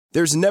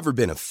There's never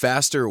been a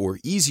faster or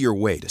easier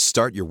way to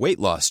start your weight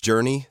loss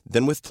journey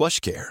than with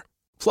PlushCare.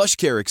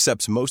 PlushCare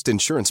accepts most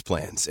insurance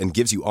plans and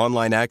gives you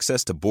online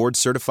access to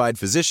board-certified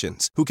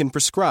physicians who can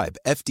prescribe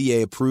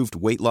FDA-approved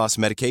weight loss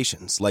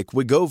medications like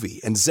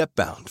Wegovy and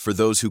Zepbound for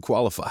those who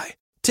qualify.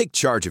 Take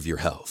charge of your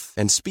health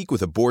and speak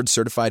with a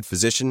board-certified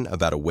physician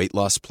about a weight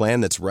loss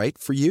plan that's right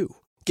for you.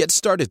 Get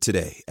started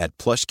today at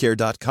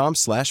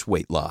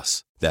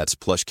plushcare.com/weight-loss. That's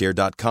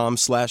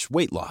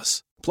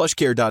plushcare.com/weight-loss.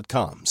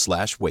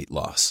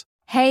 plushcare.com/weight-loss.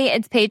 Hey,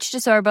 it's Paige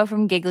DeSorbo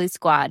from Giggly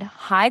Squad.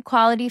 High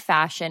quality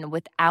fashion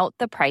without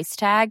the price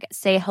tag.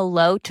 Say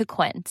hello to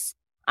Quince.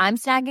 I'm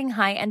snagging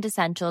high-end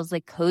essentials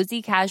like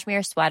cozy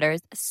cashmere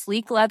sweaters,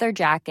 sleek leather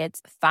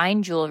jackets,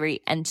 fine jewelry,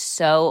 and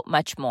so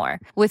much more.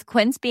 With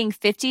Quince being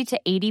 50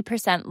 to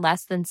 80%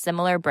 less than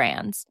similar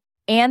brands.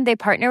 And they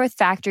partner with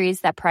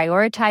factories that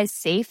prioritize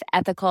safe,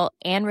 ethical,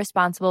 and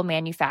responsible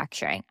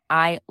manufacturing.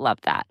 I love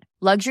that.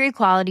 Luxury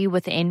quality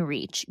within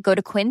reach. Go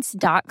to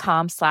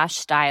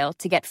quince.com/style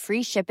to get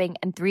free shipping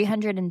and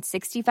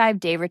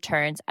 365-day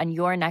returns on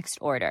your next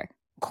order.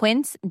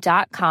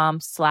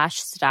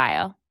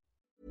 Quince.com/style.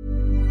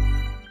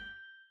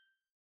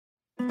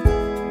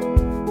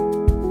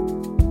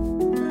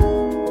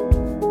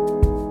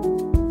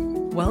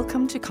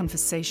 Welcome to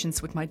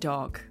Conversations with My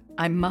Dog.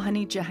 I'm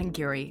Mahani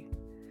Jahangiri.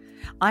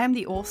 I am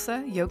the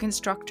author, yoga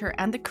instructor,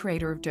 and the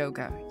creator of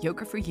Doga,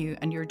 Yoga for You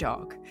and Your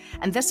Dog.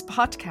 And this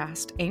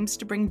podcast aims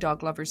to bring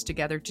dog lovers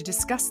together to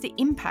discuss the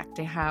impact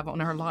they have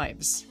on our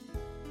lives.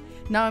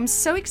 Now, I'm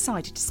so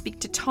excited to speak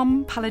to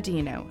Tom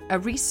Palladino, a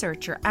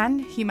researcher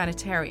and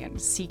humanitarian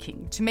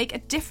seeking to make a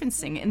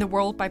difference in the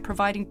world by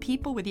providing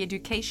people with the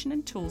education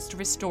and tools to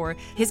restore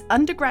his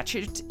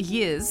undergraduate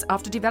years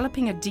after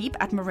developing a deep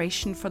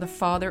admiration for the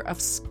father of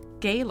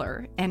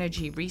scalar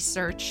energy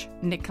research,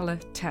 Nikola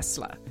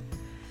Tesla.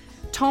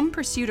 Tom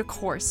pursued a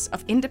course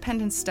of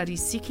independent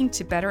studies seeking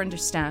to better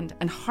understand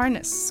and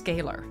harness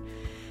scalar.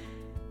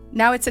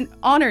 Now it's an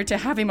honor to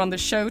have him on the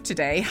show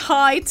today.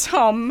 Hi,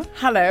 Tom.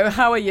 Hello,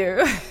 how are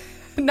you?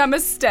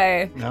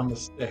 Namaste.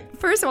 Namaste.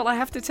 First of all, I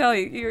have to tell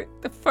you, you're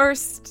the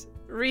first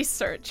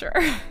researcher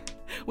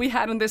we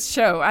had on this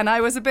show, and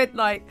I was a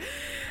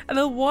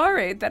little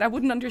worried that I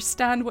wouldn't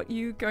understand what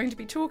you're going to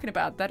be talking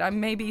about, that I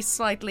may be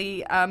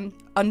slightly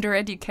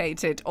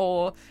undereducated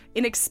or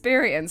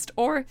inexperienced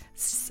or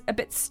a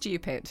bit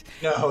stupid.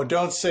 No,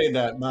 don't say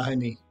that,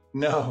 Mahani.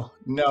 No,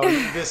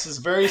 this is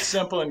very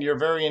simple and you're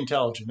very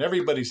intelligent.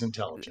 Everybody's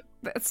intelligent.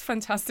 That's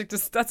fantastic.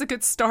 That's a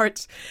good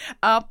start.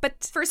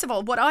 But first of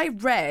all, what I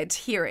read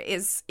here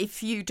is,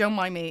 if you don't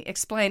mind me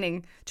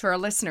explaining to our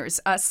listeners,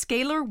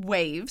 scalar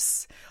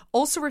waves,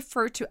 also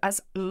referred to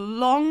as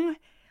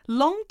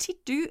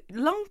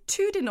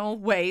longitudinal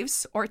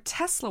waves or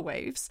Tesla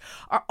waves,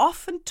 are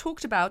often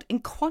talked about in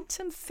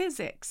quantum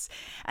physics,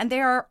 and they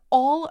are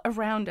all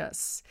around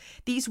us.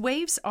 These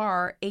waves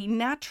are a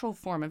natural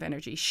form of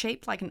energy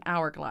shaped like an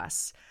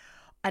hourglass,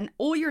 and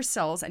all your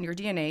cells and your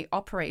DNA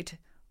operate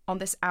on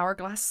this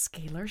hourglass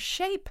scalar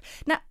shape.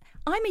 Now,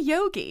 I'm a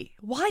yogi.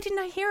 Why didn't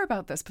I hear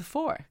about this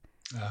before?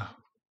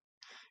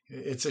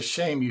 It's a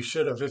shame. You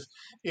should have.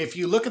 If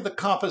you look at the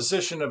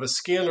composition of a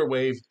scalar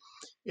wave,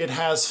 it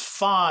has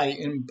phi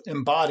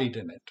embodied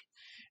in it.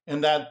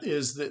 And that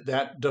is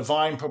that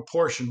divine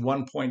proportion,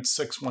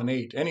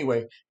 1.618.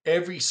 Anyway,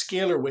 every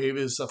scalar wave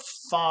is a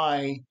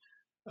phi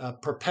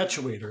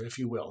perpetuator, if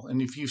you will.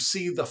 And if you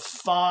see the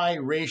phi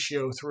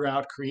ratio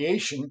throughout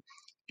creation,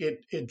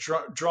 it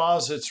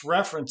draws its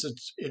reference.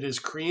 It is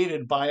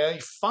created by a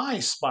phi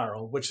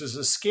spiral, which is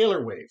a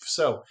scalar wave.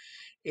 So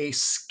a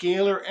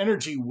scalar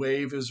energy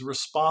wave is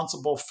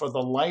responsible for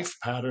the life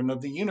pattern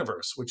of the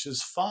universe, which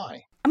is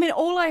phi. I mean,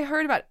 all I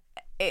heard about,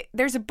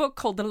 there's a book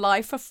called The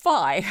Life of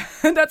Phi.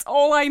 That's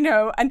all I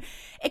know. And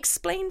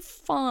explain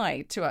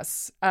phi to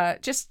us,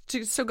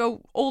 so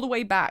go all the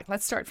way back.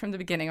 Let's start from the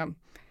beginning. I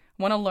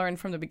want to learn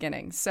from the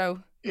beginning.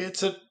 So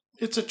it's a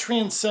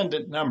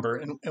transcendent number,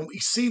 and we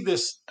see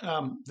this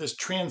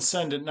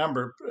transcendent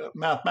number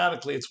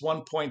mathematically. It's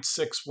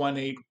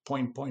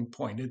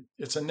 1.618 ...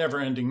 It's a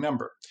never-ending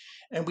number.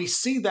 And we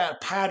see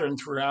that pattern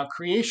throughout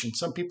creation.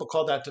 Some people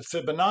call that the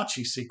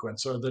Fibonacci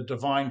sequence or the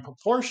divine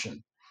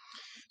proportion.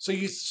 So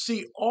you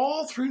see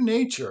all through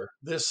nature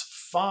this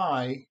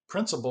phi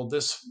principle,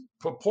 this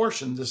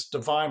proportion, this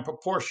divine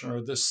proportion,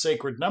 or this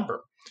sacred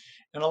number.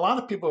 And a lot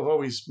of people have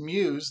always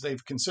mused,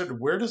 they've considered,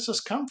 where does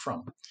this come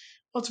from?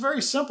 Well, it's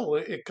very simple.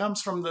 It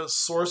comes from the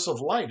source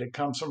of light. It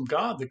comes from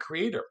God, the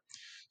creator.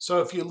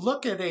 So if you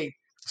look at a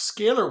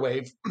scalar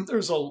wave,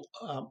 there's a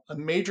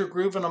major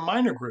groove and a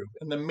minor groove.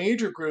 And the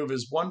major groove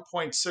is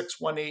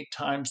 1.618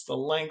 times the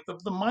length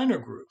of the minor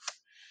groove.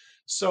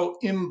 So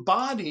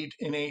embodied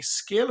in a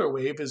scalar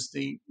wave is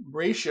the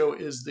ratio,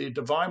 is the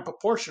divine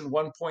proportion,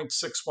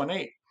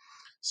 1.618.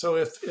 So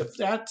if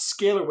that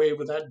scalar wave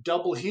with that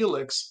double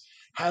helix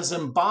has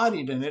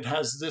embodied in it,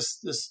 has this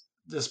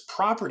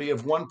property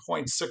of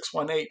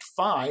 1.618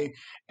 phi,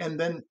 and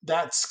then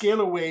that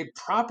scalar wave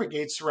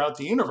propagates throughout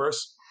the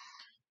universe.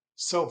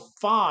 So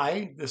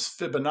phi, this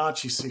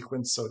Fibonacci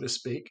sequence, so to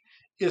speak,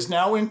 is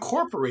now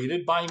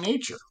incorporated by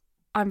nature.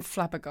 I'm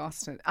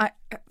flabbergasted. I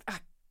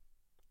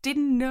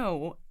didn't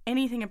know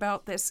anything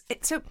about this.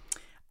 So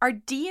our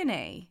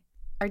DNA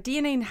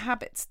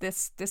inhabits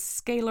this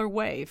scalar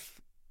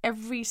wave,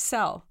 every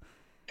cell.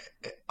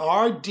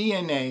 Our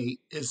DNA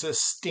is a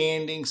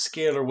standing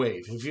scalar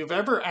wave. If you've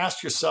ever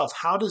asked yourself,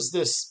 how does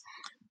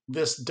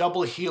this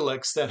double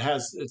helix that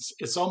has,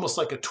 it's almost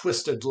like a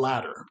twisted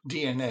ladder,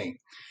 DNA,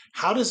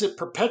 how does it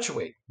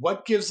perpetuate?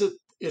 What gives it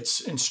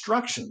its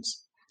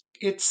instructions?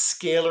 It's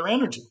scalar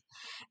energy.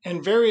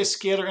 And various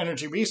scalar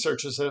energy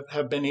researchers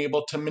have been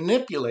able to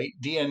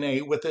manipulate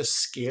DNA with a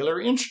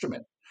scalar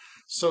instrument.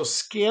 So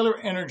scalar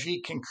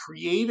energy can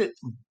create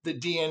the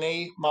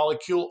DNA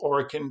molecule,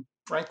 or it can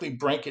frankly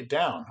break it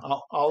down.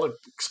 I'll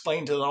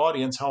explain to the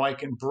audience how I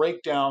can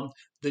break down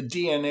the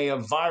DNA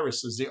of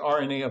viruses, the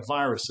RNA of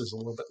viruses, a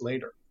little bit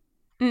later.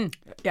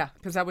 Yeah,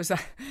 because I was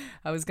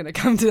going to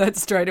come to that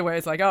straight away.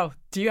 It's like, oh,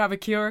 do you have a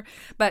cure?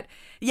 But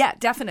yeah,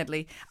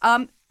 definitely.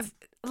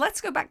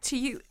 Let's go back to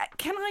you.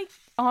 Can I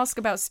ask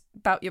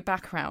about your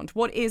background?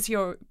 What is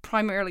your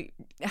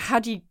how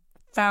do you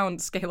found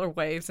scalar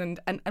waves, and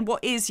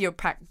what is your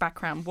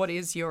background? What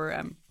is your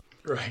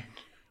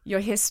your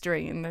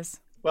history in this?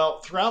 Well,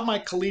 throughout my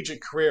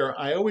collegiate career,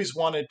 I always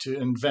wanted to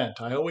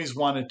invent. I always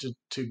wanted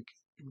to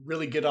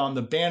really get on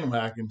the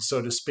bandwagon,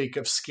 so to speak,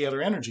 of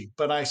scalar energy.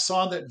 But I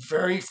saw that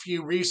very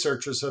few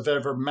researchers have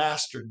ever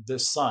mastered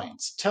this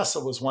science.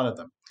 Tesla was one of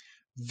them.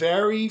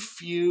 Very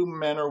few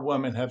men or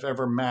women have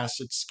ever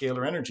mastered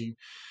scalar energy,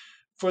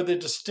 for the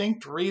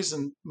distinct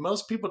reason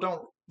most people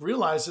don't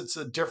realize it's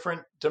a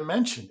different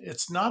dimension.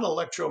 It's not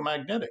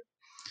electromagnetic.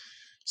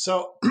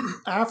 So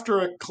after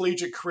a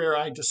collegiate career,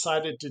 I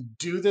decided to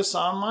do this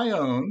on my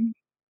own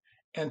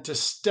and to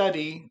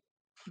study,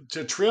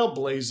 to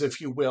trailblaze,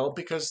 if you will,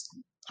 because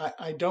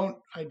I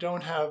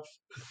don't have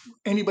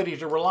anybody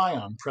to rely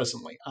on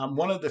presently. I'm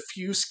one of the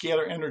few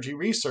scalar energy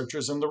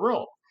researchers in the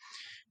world.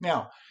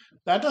 Now,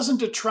 that doesn't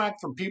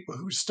detract from people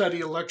who study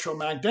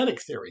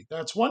electromagnetic theory.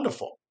 That's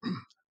wonderful.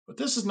 But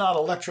this is not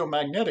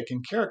electromagnetic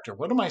in character.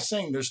 What am I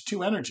saying? There's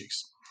two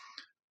energies.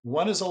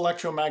 One is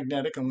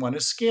electromagnetic and one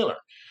is scalar.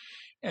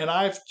 And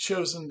I've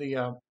chosen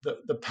the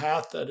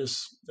path that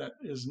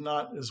is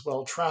not as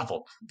well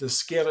traveled, the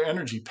scalar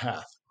energy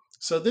path.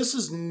 So this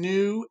is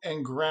new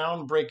and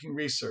groundbreaking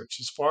research.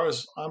 As far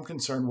as I'm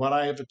concerned, what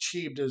I have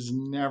achieved has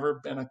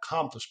never been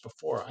accomplished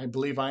before. I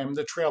believe I am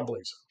the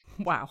trailblazer.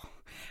 Wow.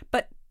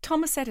 But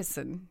Thomas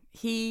Edison,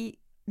 he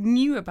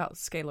knew about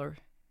scalar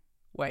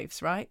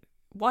waves, right?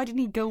 Why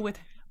didn't he go with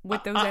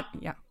those?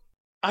 Yeah.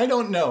 I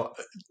don't know.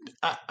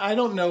 I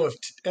don't know if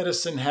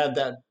Edison had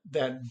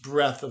that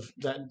breadth of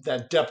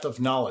that depth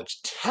of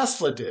knowledge.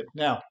 Tesla did.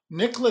 Now,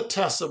 Nikola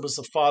Tesla was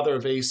the father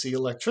of AC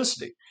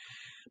electricity.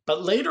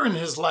 But later in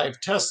his life,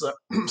 Tesla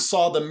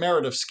saw the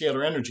merit of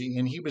scalar energy,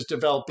 and he was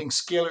developing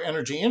scalar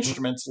energy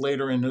instruments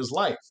later in his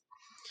life.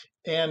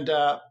 And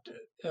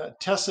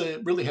Tesla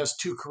really has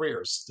two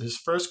careers. His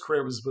first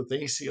career was with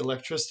AC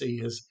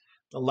electricity.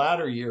 The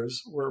latter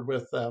years were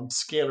with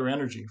scalar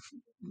energy.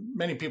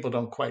 Many people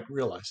don't quite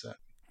realize that.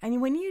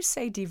 And when you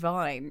say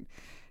divine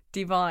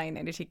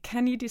energy,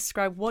 can you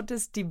describe what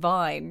does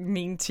divine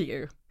mean to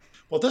you?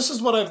 Well, this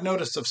is what I've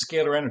noticed of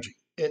scalar energy.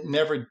 It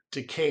never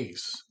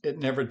decays. It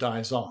never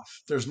dies off.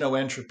 There's no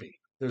entropy.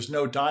 There's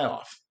no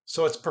die-off.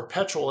 So it's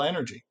perpetual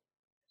energy.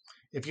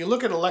 If you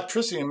look at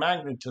electricity and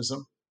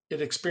magnetism,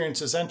 it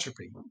experiences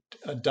entropy,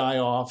 a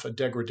die-off, a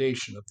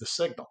degradation of the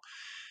signal.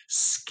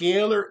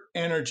 Scalar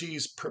energy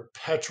is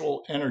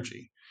perpetual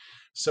energy.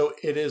 So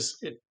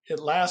it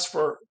lasts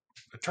for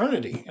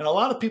eternity. And a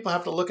lot of people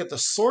have to look at the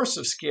source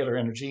of scalar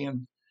energy,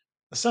 and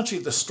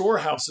essentially the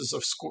storehouses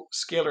of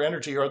scalar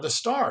energy are the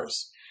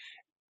stars.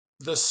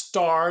 The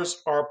stars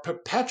are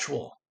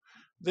perpetual.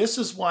 This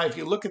is why if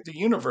you look at the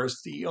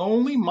universe, the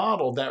only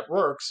model that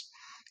works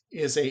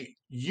is a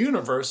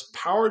universe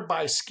powered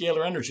by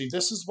scalar energy.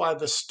 This is why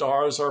the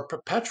stars are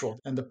perpetual.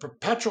 And the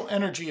perpetual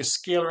energy is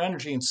scalar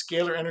energy, and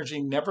scalar energy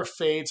never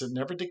fades, it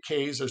never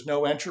decays, there's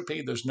no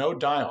entropy, there's no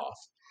die-off.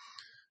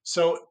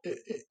 So,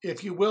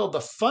 if you will, the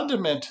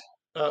fundament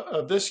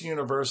of this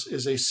universe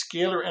is a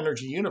scalar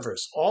energy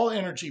universe. All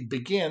energy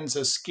begins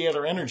as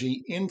scalar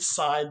energy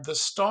inside the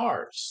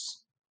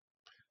stars.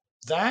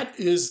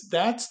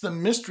 That's the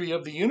mystery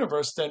of the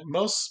universe that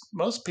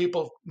most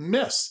people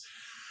miss.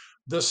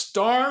 The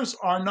stars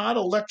are not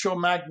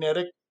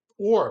electromagnetic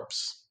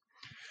orbs.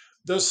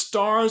 The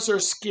stars are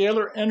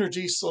scalar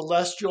energy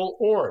celestial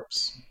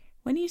orbs.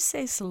 When you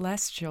say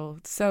celestial,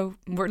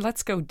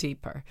 let's go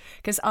deeper,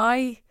 because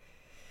I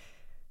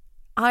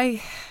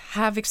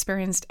have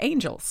experienced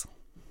angels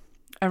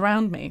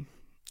around me.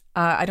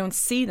 I don't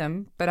see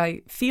them, but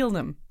I feel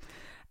them.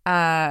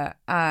 I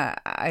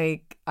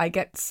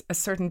get a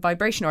certain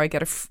vibration, or I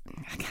get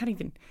I can't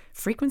even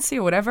frequency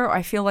or whatever.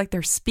 I feel like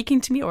they're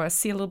speaking to me, or I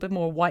see a little bit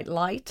more white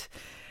light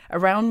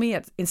around me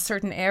in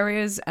certain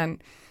areas.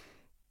 And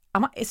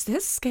is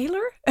this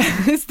scalar?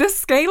 Is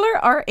this scalar?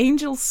 Are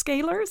angels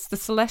scalars? The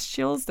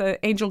celestials,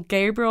 the angel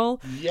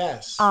Gabriel?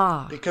 Yes.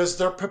 Because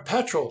they're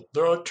perpetual.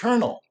 They're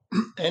eternal.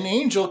 An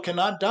angel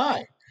cannot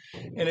die.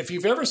 And if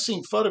you've ever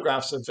seen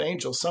photographs of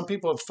angels, some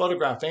people have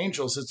photographed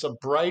angels. It's a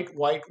bright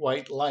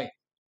white light.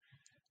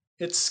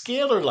 It's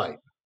scalar light.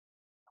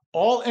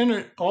 All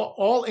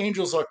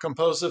angels are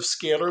composed of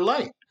scalar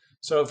light.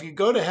 So if you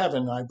go to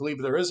heaven, I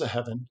believe there is a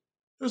heaven,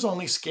 there's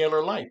only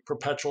scalar light,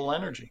 perpetual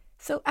energy.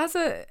 So as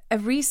a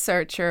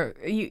researcher,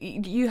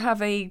 you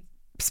have a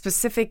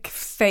specific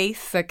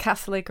faith, a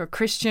Catholic or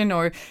Christian,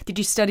 or did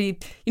you study,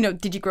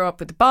 did you grow up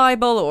with the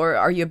Bible, or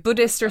are you a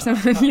Buddhist or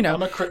something?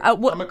 I'm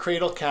a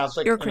cradle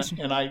Catholic, you're a Christian.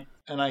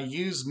 and I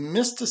use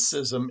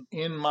mysticism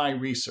in my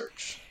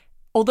research.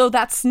 Although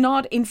that's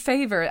not in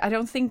favor. I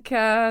don't think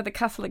the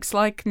Catholics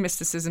like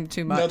mysticism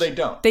too much. No, they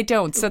don't. They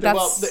don't, so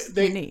that's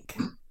unique.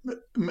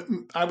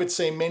 I would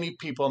say many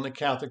people in the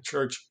Catholic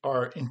Church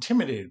are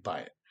intimidated by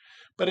it.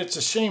 But it's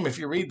a shame. If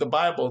you read the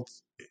Bible,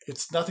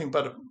 it's nothing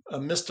but a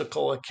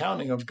mystical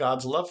accounting of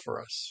God's love for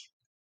us.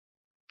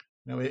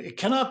 It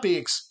cannot be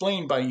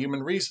explained by human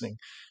reasoning.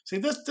 See,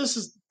 this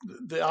is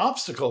the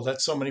obstacle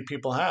that so many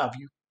people have.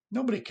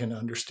 Nobody can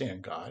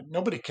understand God.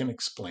 Nobody can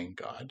explain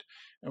God.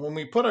 And when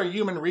we put our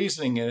human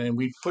reasoning in and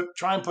we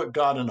try and put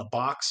God in a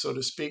box, so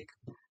to speak,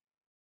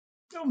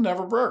 it'll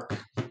never work.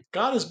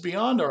 God is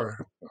beyond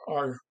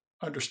our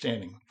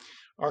understanding,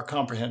 our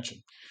comprehension.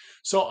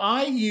 So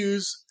I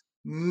use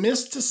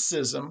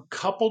mysticism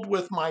coupled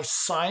with my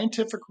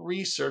scientific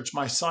research,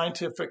 my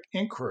scientific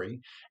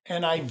inquiry,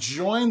 and I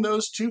join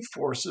those two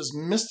forces,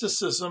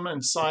 mysticism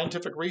and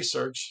scientific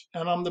research,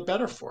 and I'm the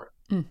better for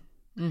it.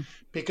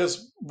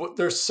 Because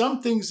there's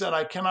some things that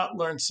I cannot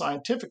learn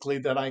scientifically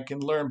that I can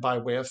learn by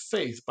way of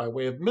faith, by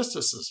way of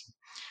mysticism.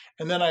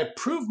 And then I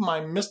prove my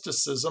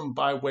mysticism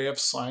by way of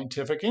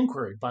scientific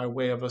inquiry, by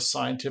way of a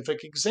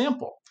scientific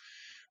example.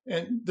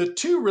 And the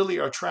two really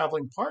are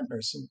traveling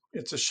partners. And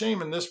it's a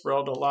shame in this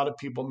world a lot of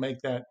people make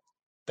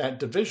that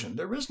division.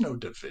 There is no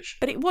division.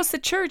 But it was the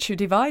church who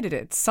divided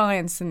it,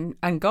 science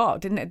and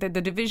God, didn't it?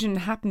 The division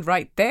happened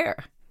right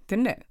there,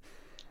 didn't it?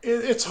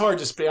 It's hard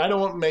to speak. I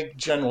don't want to make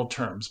general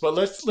terms, but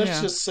let's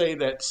just say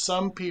that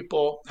some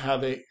people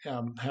have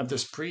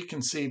this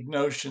preconceived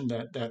notion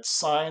that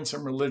science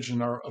and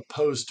religion are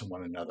opposed to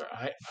one another.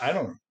 I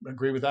don't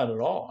agree with that at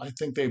all. I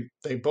think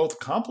they both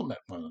complement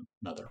one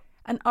another.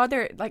 And are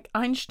there, like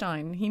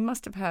Einstein, he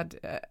must have had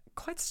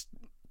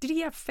did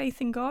he have faith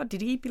in God?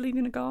 Did he believe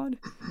in a God?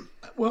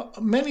 Well,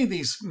 many of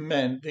these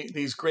men,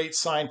 these great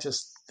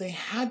scientists, they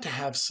had to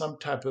have some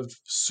type of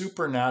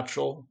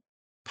supernatural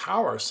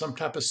power, some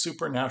type of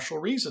supernatural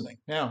reasoning.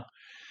 Now,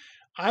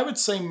 I would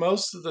say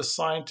most of the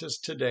scientists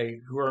today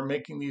who are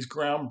making these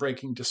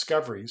groundbreaking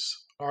discoveries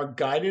are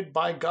guided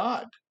by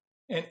God.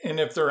 And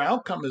if their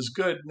outcome is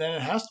good, then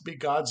it has to be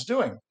God's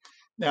doing.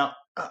 Now,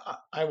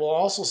 I will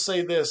also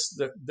say this,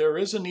 that there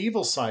is an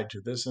evil side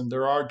to this, and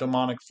there are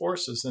demonic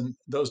forces, and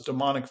those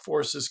demonic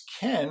forces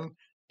can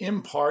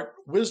impart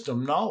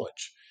wisdom,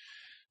 knowledge.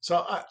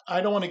 So I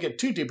don't want to get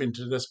too deep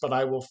into this, but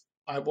I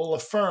will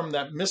affirm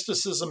that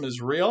mysticism is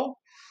real,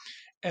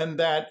 and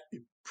that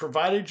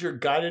provided you're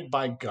guided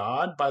by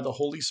God, by the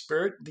Holy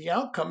Spirit, the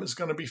outcome is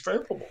going to be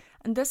favorable.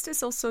 And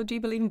do you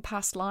believe in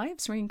past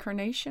lives,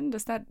 reincarnation?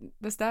 Does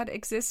that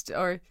exist,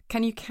 or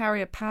can you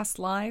carry a past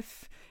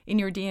life in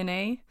your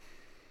DNA?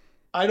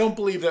 I don't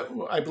believe that.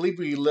 I believe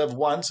we live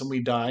once and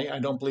we die. I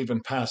don't believe in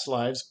past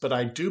lives, but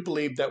I do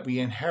believe that we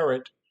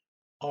inherit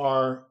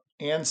our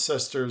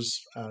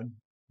ancestors'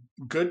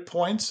 good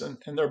points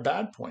and their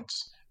bad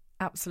points.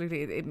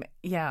 Absolutely.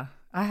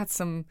 I had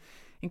some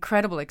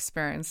incredible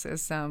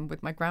experiences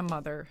with my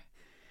grandmother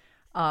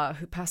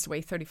who passed away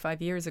 35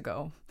 years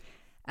ago.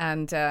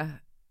 And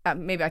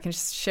maybe I can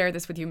just share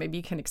this with you. Maybe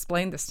you can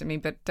explain this to me.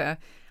 But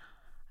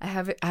I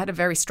had a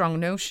very strong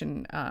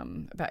notion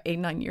about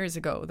 8-9 years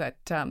ago that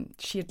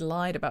she had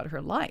lied about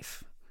her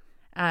life.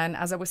 And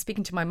as I was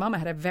speaking to my mom, I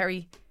had a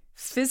very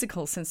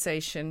physical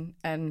sensation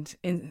and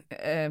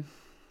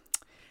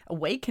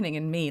awakening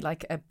in me,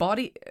 like a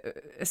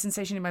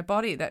sensation in my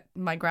body that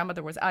my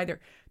grandmother was either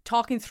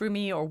talking through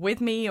me or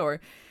with me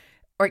or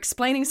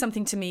explaining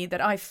something to me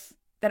that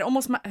that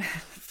almost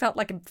felt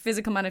like a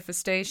physical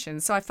manifestation.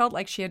 So I felt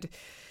like she had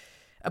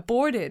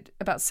aborted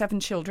about 7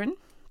 children.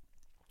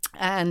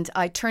 And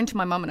I turned to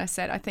my mom and I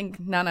said, I think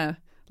Nana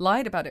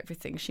lied about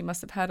everything. She must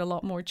have had a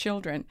lot more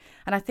children.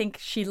 And I think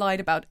she lied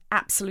about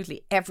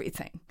absolutely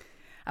everything.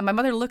 And my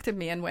mother looked at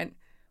me and went,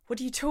 what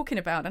are you talking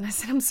about? And I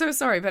said, I'm so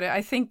sorry, but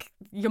I think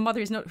your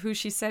mother is not who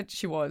she said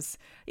she was,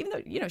 even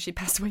though, she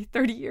passed away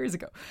 30 years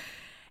ago.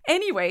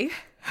 Anyway,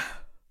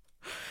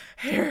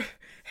 hair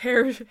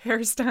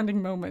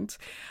standing moment.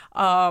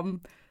 A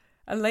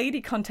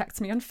lady contacts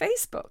me on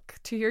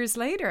Facebook 2 years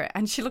later,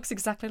 and she looks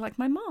exactly like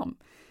my mom,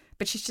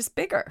 but she's just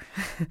bigger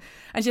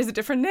and she has a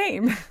different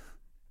name.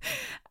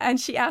 And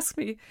she asked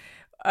me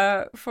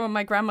for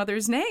my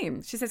grandmother's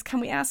name. She says, can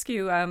we ask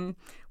you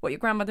what your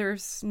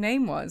grandmother's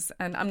name was?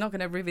 And I'm not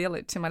going to reveal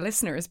it to my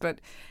listeners, but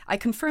I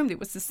confirmed it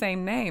was the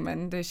same name.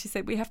 And she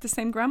said, we have the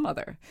same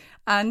grandmother.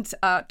 And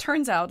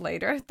turns out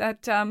later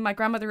that my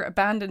grandmother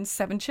abandoned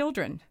 7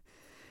 children,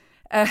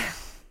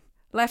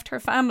 left her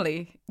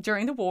family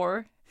during the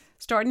war,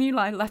 start a new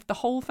life, left the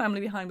whole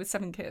family behind with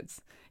 7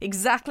 kids.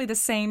 Exactly the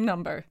same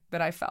number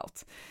that I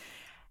felt.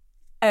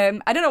 I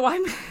don't know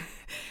why,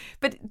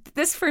 but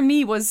this for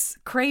me was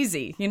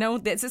crazy. You know,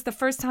 this is the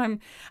first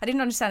time I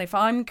didn't understand if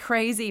I'm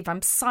crazy, if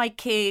I'm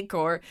psychic,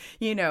 or,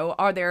 you know,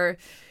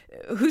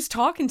 who's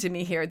talking to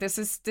me here? This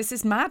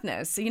is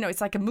madness. You know,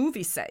 it's like a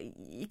movie set.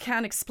 You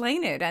can't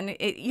explain it. And,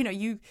 you know,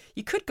 you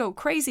could go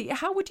crazy.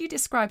 How would you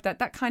describe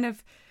that kind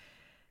of,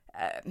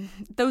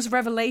 those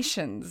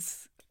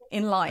revelations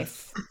in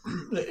life?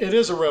 It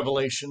is a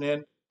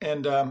revelation.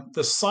 And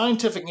the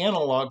scientific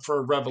analog for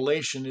a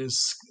revelation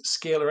is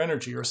scalar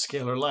energy or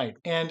scalar light.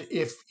 And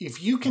if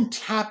you can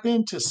tap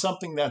into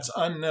something that's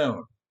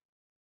unknown,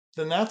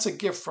 then that's a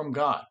gift from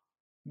God,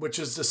 which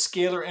is the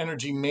scalar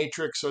energy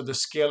matrix or the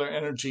scalar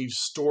energy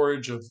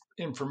storage of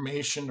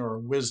information or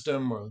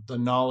wisdom or the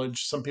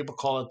knowledge. Some people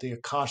call it the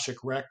Akashic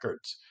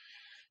records.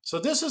 So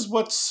this is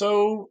what's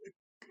so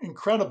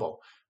incredible.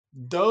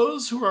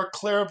 Those who are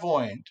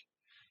clairvoyant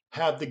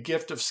have the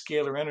gift of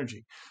scalar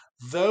energy.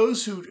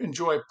 Those who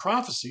enjoy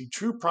prophecy,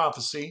 true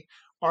prophecy,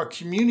 are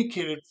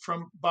communicated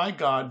by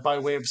God by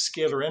way of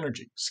scalar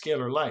energy,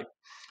 scalar light.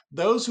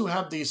 Those who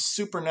have these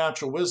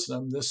supernatural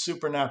wisdom, this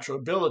supernatural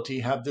ability,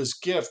 have this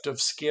gift of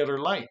scalar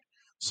light.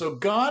 So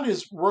God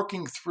is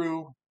working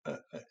through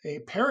a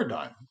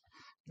paradigm.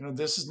 You know,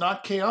 this is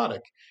not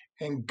chaotic.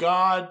 And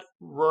God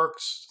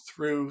works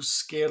through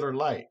scalar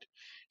light.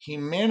 He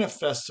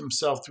manifests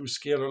himself through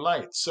scalar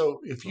light. So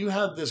if you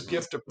have this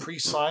gift of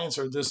prescience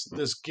or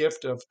this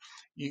gift of,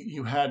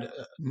 you had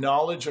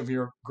knowledge of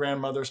your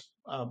grandmother's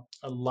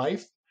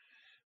life,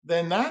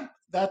 then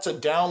that's a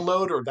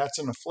download or that's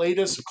an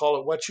afflatus, call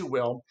it what you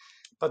will.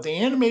 But the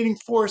animating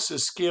force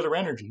is scalar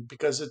energy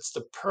because it's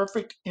the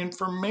perfect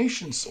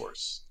information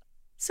source.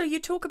 So you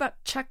talk about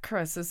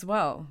chakras as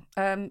well.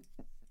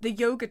 The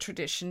yoga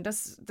tradition,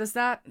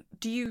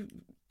 do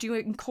you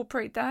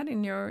incorporate that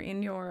in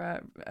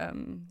your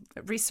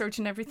research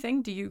and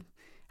everything?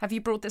 Have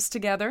you brought this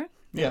together?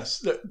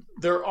 Yes,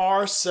 there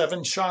are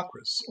 7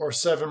 chakras or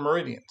 7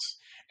 meridians.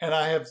 And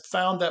I have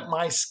found that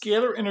my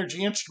scalar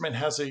energy instrument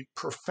has a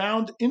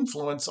profound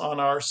influence on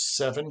our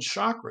 7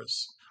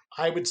 chakras.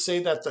 I would say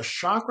that the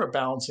chakra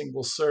balancing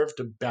will serve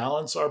to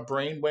balance our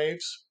brain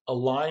waves,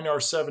 align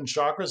our 7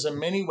 chakras. In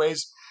many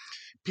ways,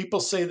 people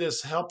say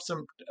this helps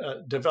them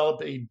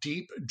develop a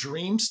deep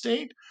dream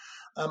state.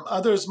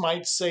 Others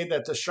might say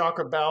that the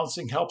chakra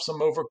balancing helps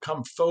them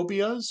overcome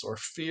phobias or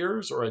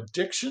fears or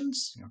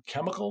addictions,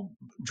 chemical,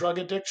 drug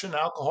addiction,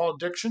 alcohol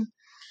addiction.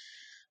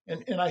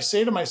 And I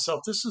say to myself,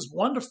 this is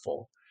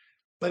wonderful,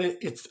 but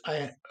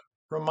I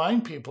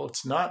remind people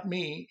it's not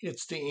me,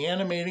 it's the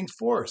animating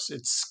force,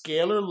 it's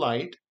scalar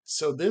light.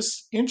 So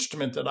this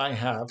instrument that I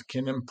have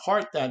can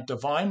impart that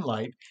divine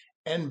light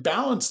and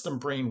balance the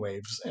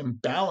brainwaves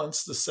and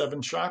balance the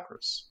 7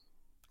 chakras.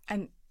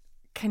 And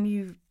can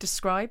you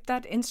describe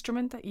that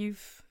instrument that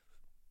you've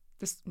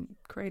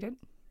created?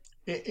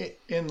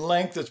 In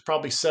length, it's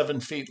probably 7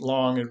 feet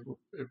long.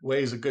 It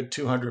weighs a good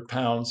 200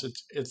 pounds.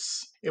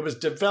 It was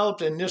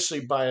developed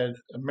initially by an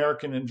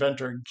American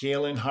inventor,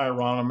 Galen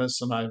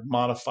Hieronymus, and I've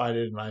modified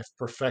it and I've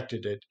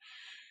perfected it.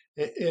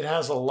 It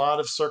has a lot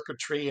of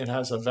circuitry. It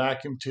has a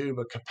vacuum tube,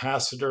 a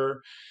capacitor.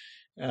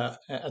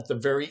 At the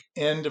very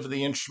end of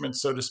the instrument,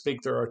 so to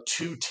speak, there are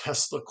 2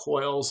 Tesla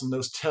coils, and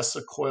those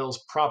Tesla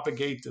coils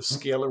propagate the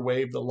scalar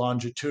wave, the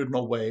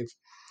longitudinal wave.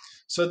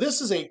 So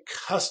this is a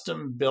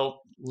custom-built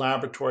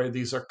laboratory.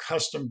 These are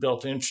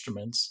custom-built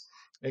instruments.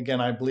 Again,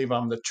 I believe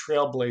I'm the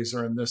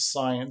trailblazer in this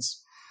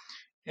science.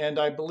 And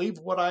I believe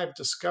what I've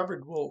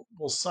discovered will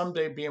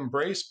someday be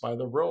embraced by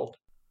the world.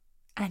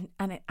 And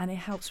it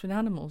helps with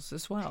animals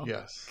as well.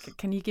 Yes.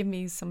 Can you give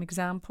me some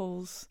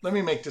examples? Let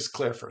me make this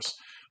clear first.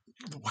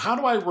 How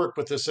do I work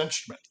with this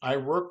instrument? I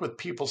work with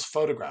people's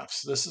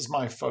photographs. This is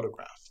my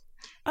photograph.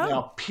 Oh.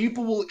 Now,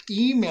 people will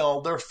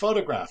email their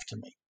photograph to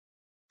me.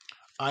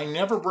 I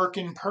never work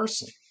in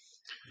person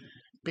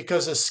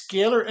because a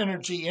scalar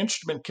energy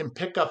instrument can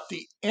pick up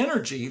the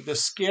energy, the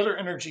scalar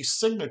energy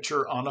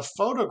signature on a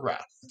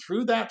photograph.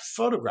 Through that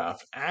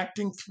photograph,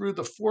 acting through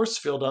the force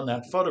field on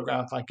that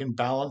photograph, I can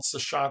balance the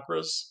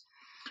chakras.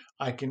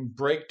 I can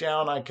break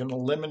down, I can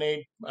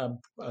eliminate,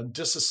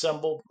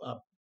 disassemble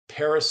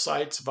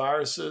parasites,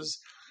 viruses.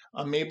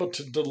 I'm able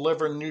to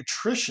deliver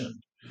nutrition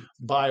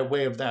by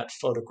way of that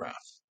photograph.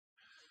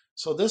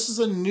 So this is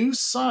a new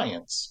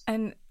science.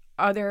 And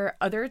are there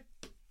other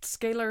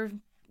scalar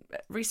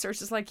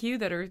researchers like you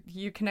that are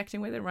you connecting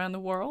with around the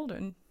world?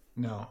 And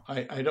no,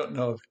 I don't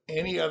know of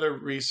any other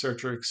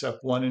researcher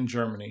except one in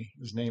Germany.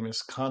 His name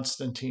is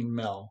Konstantin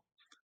Mell.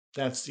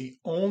 That's the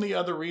only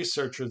other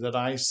researcher that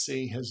I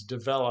see has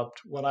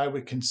developed what I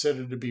would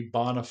consider to be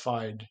bona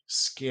fide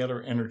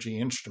scalar energy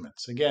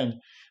instruments. Again,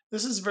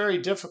 this is very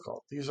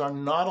difficult. These are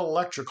not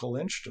electrical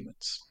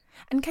instruments.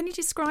 And can you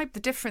describe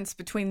the difference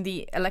between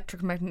the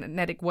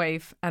electromagnetic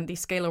wave and the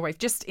scalar wave,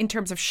 just in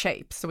terms of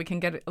shape, so we can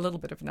get a little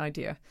bit of an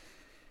idea?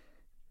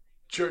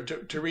 Sure.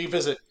 To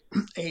revisit,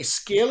 a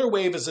scalar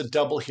wave is a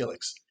double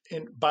helix.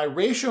 by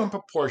ratio and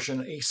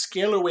proportion, a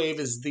scalar wave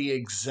is the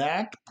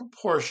exact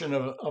proportion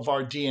of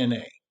our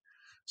DNA.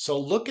 So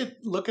look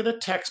at a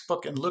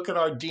textbook and look at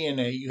our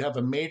DNA. You have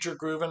a major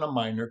groove and a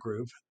minor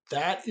groove.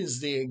 That is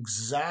the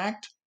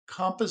exact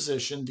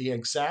composition, the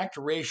exact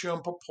ratio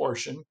and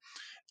proportion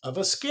of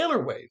a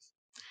scalar wave.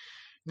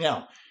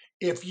 Now,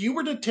 if you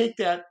were to take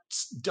that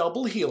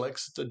double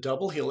helix,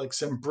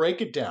 and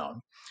break it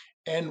down,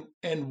 and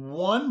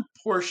one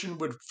portion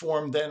would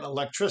form then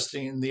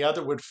electricity and the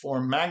other would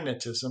form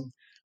magnetism,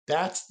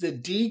 that's the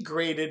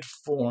degraded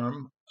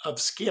form of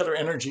scalar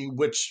energy,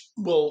 which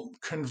will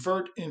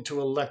convert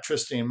into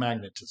electricity and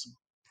magnetism.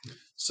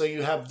 So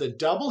you have the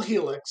double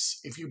helix.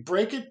 If you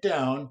break it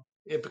down,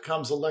 it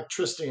becomes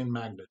electricity and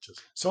magnetism.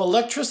 So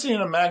electricity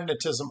and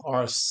magnetism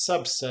are a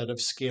subset of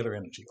scalar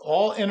energy.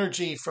 All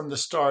energy from the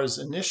stars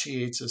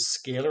initiates as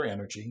scalar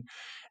energy,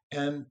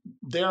 and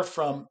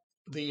therefrom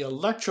the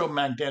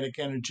electromagnetic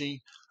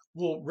energy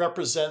will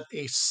represent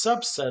a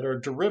subset or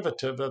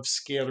derivative of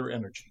scalar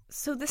energy.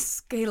 So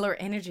this scalar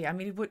energy, I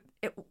mean,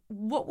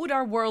 what would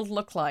our world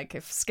look like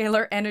if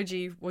scalar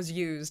energy was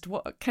used?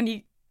 What can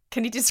you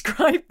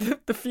describe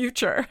the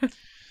future?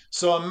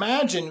 So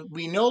imagine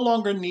we no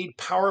longer need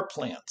power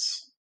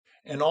plants,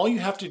 and all you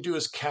have to do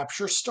is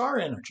capture star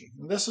energy.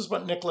 And this is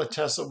what Nikola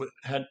Tesla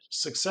had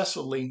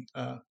successfully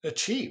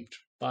achieved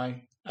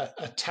by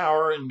a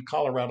tower in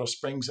Colorado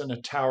Springs and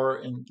a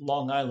tower in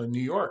Long Island,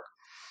 New York.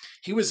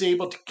 He was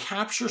able to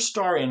capture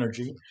star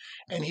energy,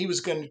 and he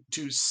was going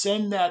to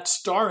send that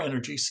star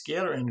energy,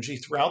 scalar energy,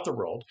 throughout the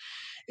world.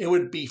 It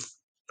would be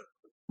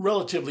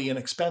relatively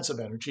inexpensive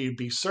energy. It'd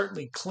be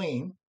certainly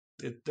clean.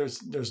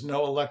 There's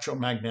no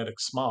electromagnetic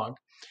smog,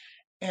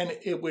 and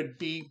it would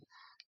be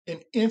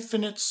an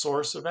infinite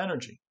source of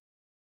energy.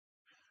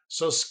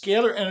 So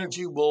scalar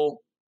energy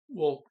will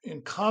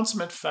in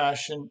consummate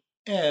fashion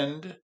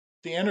end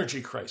the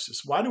energy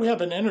crisis. Why do we have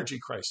an energy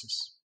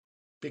crisis?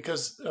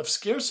 Because of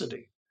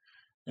scarcity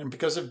and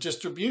because of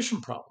distribution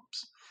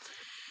problems.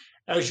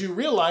 As you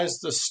realize,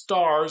 the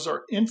stars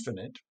are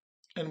infinite,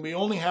 and we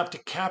only have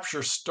to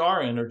capture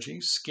star energy,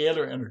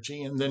 scalar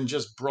energy, and then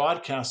just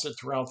broadcast it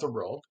throughout the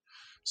world.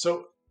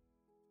 So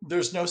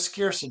there's no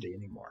scarcity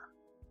anymore.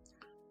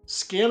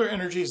 Scalar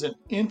energy is an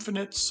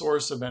infinite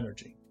source of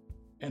energy.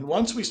 And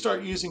once we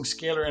start using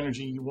scalar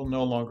energy, you will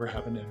no longer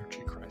have an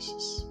energy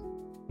crisis.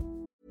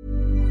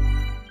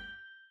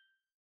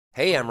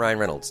 Hey, I'm Ryan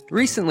Reynolds.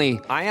 Recently,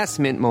 I asked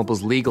Mint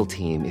Mobile's legal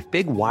team if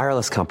big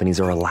wireless companies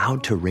are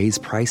allowed to raise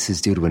prices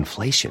due to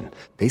inflation.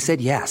 They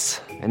said yes.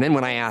 And then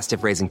when I asked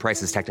if raising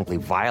prices technically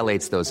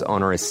violates those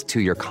onerous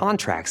 2-year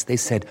contracts, they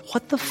said,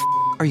 "What the f***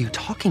 are you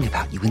talking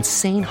about, you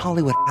insane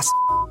Hollywood ass?"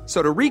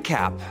 So to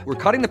recap, we're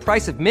cutting the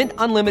price of Mint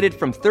Unlimited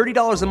from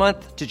 $30 a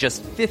month to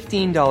just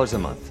 $15 a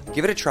month.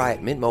 Give it a try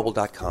at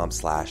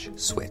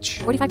mintmobile.com/switch.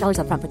 $45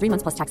 up front for 3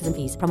 months plus taxes and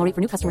fees. Promo rate for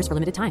new customers for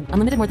limited time.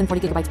 Unlimited more than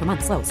 40 gigabytes per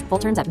month. Slows full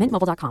terms at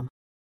mintmobile.com.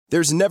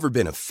 There's never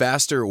been a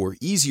faster or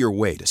easier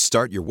way to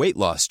start your weight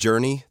loss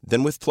journey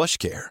than with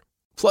PlushCare.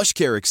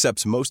 PlushCare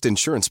accepts most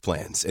insurance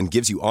plans and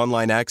gives you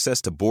online access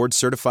to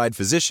board-certified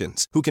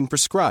physicians who can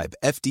prescribe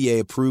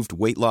FDA-approved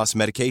weight loss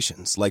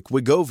medications like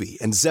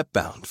Wegovy and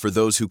Zepbound for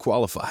those who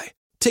qualify.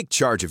 Take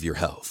charge of your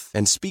health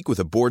and speak with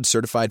a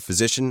board-certified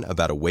physician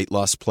about a weight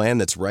loss plan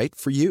that's right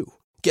for you.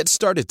 Get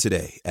started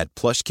today at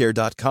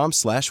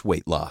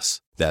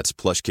plushcare.com/weight-loss. That's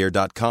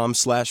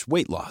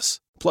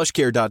plushcare.com/weight-loss.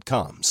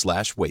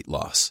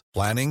 plushcare.com/weight-loss.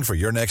 Planning for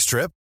your next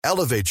trip?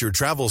 Elevate your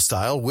travel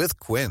style with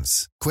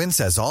Quince. Quince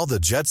has all the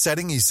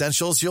jet-setting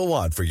essentials you'll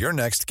want for your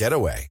next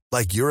getaway,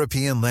 like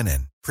European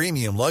linen,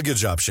 premium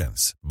luggage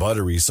options,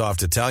 buttery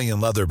soft Italian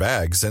leather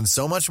bags, and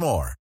so much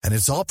more. And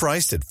it's all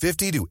priced at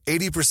 50 to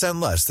 80%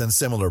 less than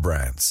similar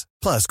brands.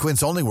 Plus,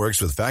 Quince only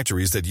works with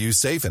factories that use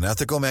safe and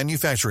ethical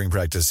manufacturing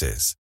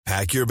practices.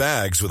 Pack your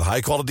bags with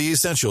high-quality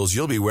essentials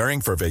you'll be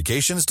wearing for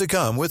vacations to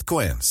come with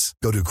Quince.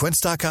 Go to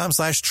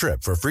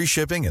quince.com/trip for free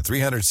shipping and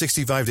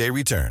 365-day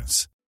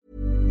returns.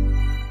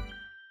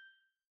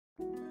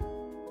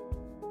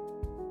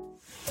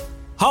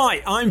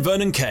 Hi, I'm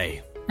Vernon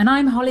Kay. And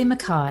I'm Holly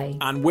Mackay.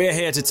 And we're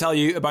here to tell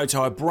you about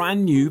our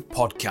brand new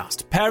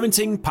podcast,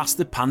 Parenting Past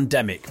the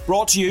Pandemic,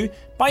 brought to you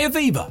by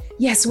Aviva.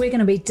 Yes, we're going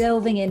to be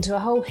delving into a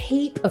whole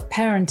heap of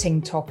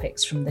parenting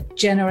topics, from the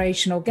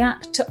generational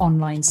gap to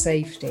online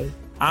safety.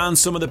 And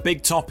some of the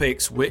big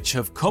topics which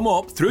have come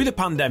up through the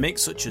pandemic,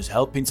 such as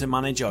helping to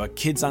manage our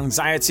kids'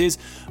 anxieties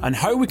and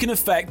how we can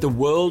affect the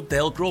world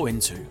they'll grow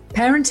into.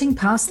 Parenting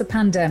Past the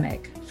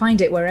Pandemic.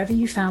 Find it wherever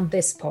you found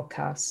this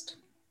podcast.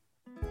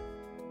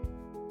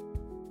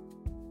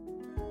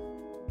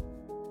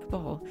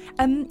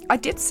 I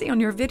did see on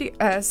your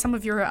video some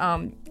of your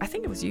I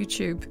think it was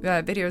YouTube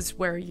videos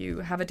where you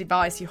have a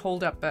device, you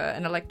hold up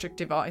an electric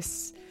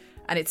device,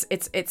 and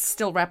it's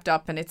still wrapped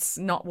up and it's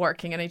not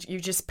working, and you're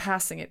just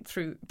passing it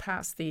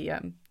past the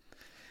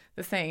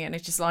thing, and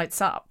it just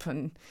lights up.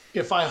 And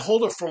if I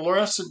hold a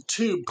fluorescent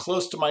tube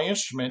close to my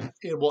instrument,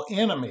 it will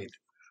animate.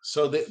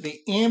 So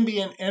the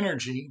ambient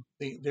energy,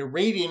 the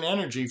radiant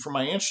energy from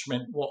my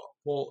instrument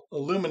will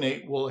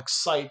illuminate, will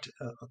excite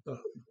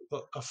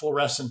a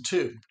fluorescent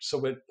tube,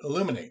 so it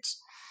illuminates.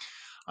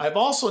 I've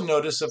also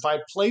noticed if I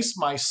place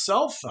my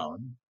cell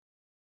phone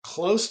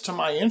close to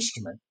my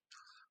instrument,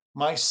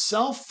 my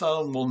cell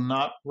phone will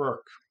not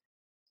work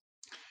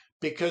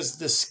because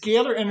the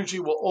scalar energy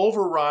will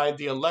override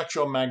the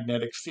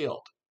electromagnetic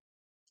field.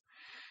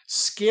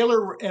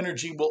 Scalar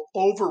energy will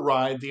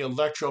override the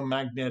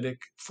electromagnetic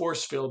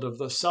force field of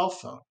the cell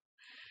phone.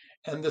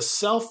 And the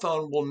cell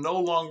phone will no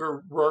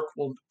longer work,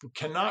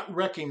 cannot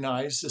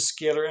recognize the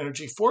scalar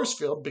energy force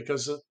field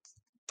because the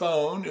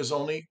phone is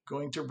only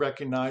going to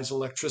recognize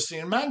electricity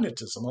and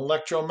magnetism,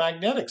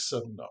 electromagnetic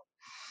signal.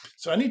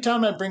 So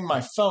anytime I bring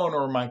my phone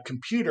or my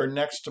computer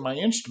next to my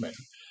instrument,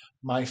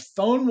 my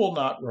phone will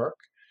not work,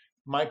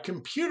 my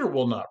computer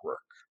will not work,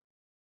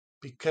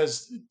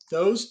 because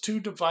those two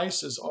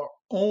devices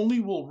only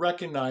will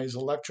recognize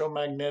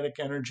electromagnetic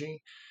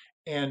energy,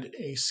 and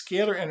a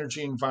scalar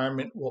energy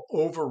environment will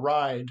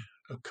override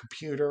a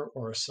computer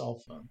or a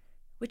cell phone.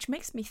 Which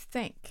makes me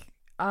think,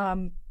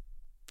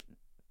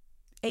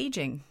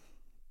 aging.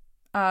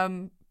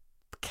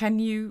 Can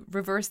you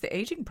reverse the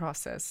aging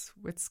process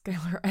with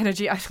scalar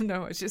energy? I don't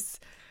know. It's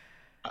just...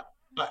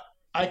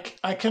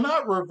 I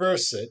cannot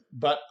reverse it,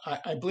 but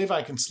I believe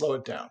I can slow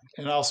it down.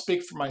 And I'll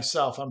speak for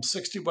myself. I'm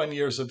 61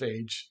 years of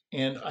age,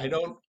 and I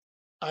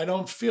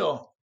don't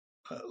feel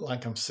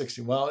like I'm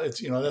 60. Well,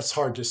 it's, that's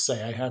hard to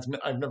say.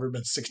 I've never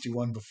been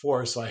 61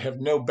 before, so I have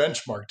no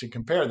benchmark to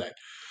compare that.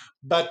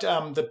 But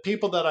the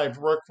people that I've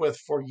worked with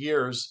for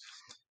years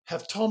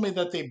have told me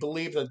that they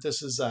believe that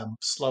this is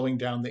slowing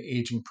down the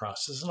aging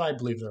process, and I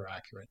believe they're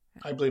accurate.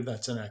 I believe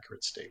that's an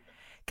accurate statement.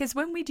 Because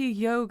when we do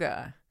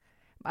yoga,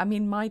 I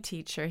mean, my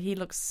teacher,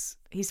 he's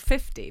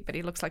 50, but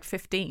he looks like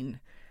 15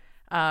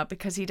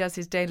 because he does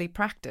his daily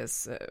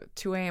practice,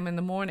 2 a.m. in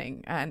the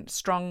morning, and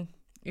strong,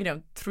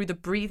 through the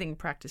breathing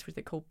practice, which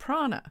they call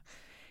prana.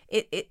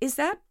 Is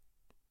that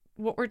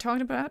what we're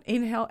talking about?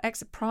 Inhale,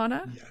 exhale,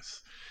 prana?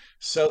 Yes.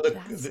 So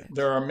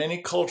there are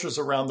many cultures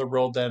around the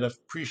world that have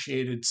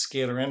appreciated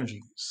scalar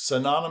energy.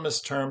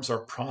 Synonymous terms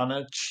are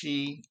prana,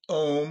 chi,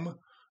 om,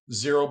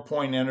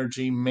 0-point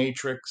energy,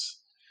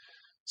 matrix.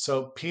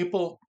 So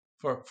people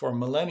for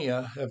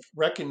millennia have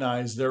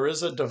recognized there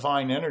is a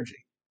divine energy.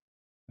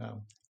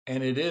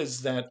 And it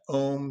is that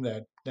om,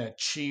 that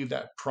chi,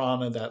 that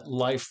prana, that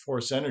life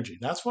force energy.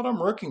 That's what I'm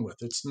working with.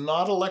 It's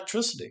not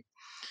electricity.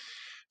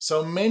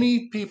 So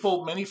many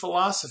people, many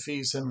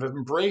philosophies have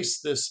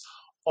embraced this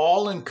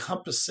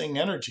all-encompassing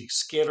energy,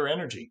 scalar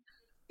energy.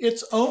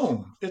 It's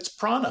om, it's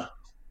prana.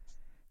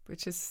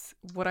 Which is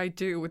what I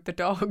do with the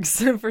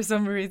dogs for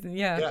some reason.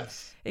 Yeah,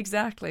 yes,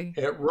 exactly.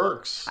 It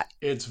works.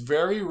 It's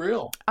very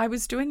real. I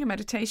was doing a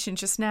meditation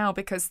just now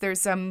because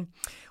there's, in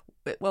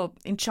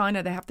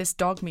China, they have this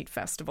dog meat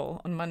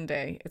festival on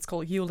Monday. It's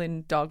called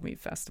Yulin Dog Meat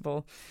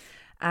Festival.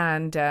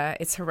 And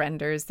it's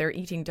horrendous. They're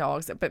eating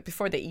dogs, but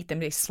before they eat them,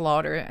 they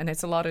slaughter. And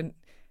it's a lot of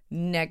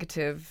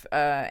negative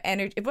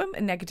energy. Well,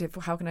 negative,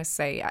 how can I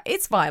say?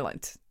 It's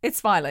violent.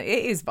 It's violent.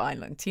 It is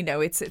violent.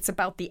 It's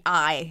about the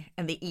I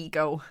and the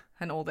ego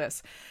and all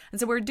this. And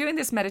so we're doing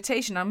this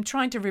meditation. I'm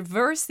trying to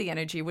reverse the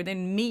energy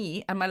within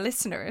me and my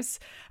listeners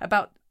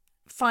about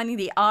finding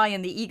the I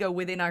and the ego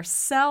within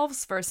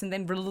ourselves first, and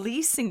then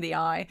releasing the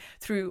I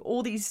through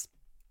all these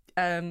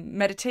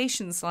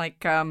meditations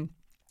like Om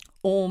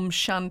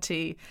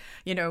Shanti,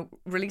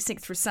 releasing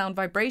through sound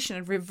vibration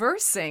and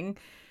reversing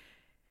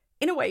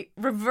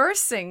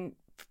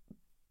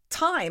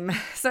time,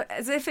 so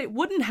as if it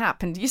wouldn't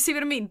happen. Do you see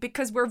what I mean?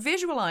 Because we're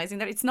visualizing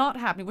that it's not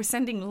happening. We're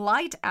sending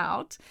light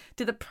out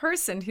to the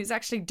person who's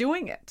actually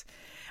doing it.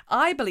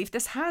 I believe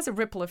this has a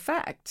ripple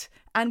effect,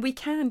 and we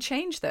can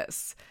change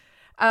this.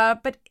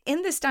 But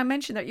in this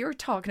dimension that you're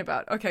talking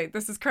about, okay,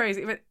 this is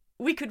crazy, but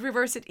we could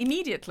reverse it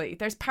immediately.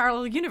 There's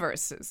parallel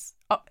universes.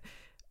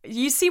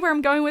 You see where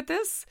I'm going with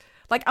this?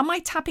 Like, am I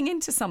tapping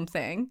into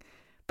something,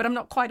 but I'm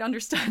not quite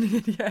understanding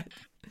it yet?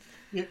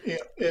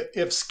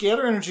 If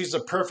scalar energy is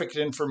a perfect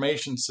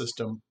information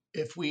system,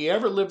 if we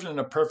ever lived in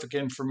a perfect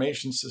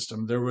information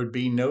system, there would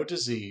be no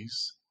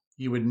disease.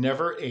 You would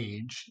never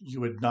age.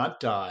 You would not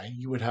die.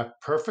 You would have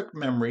perfect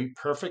memory,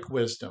 perfect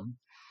wisdom.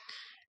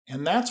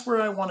 And that's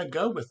where I want to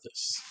go with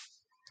this.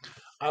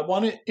 I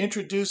want to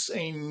introduce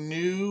a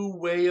new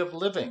way of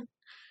living.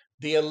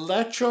 The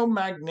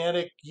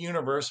electromagnetic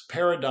universe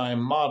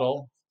paradigm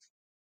model,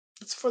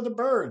 it's for the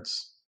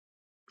birds.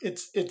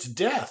 It's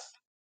death.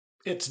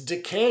 It's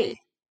decay.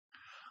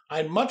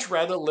 I'd much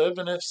rather live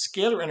in a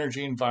scalar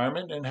energy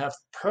environment and have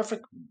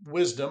perfect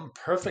wisdom,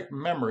 perfect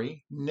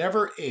memory,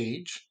 never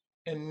age,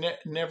 and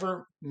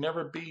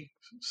never be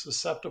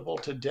susceptible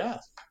to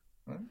death.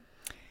 Right?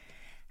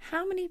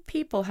 How many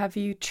people have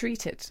you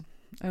treated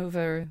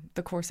over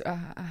the course of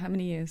how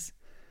many years?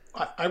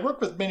 I work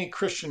with many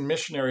Christian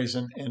missionaries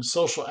and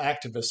social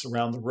activists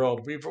around the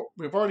world.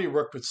 We've already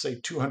worked with, say,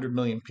 200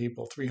 million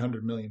people,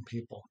 300 million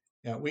people.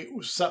 Yeah,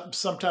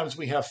 sometimes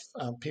we have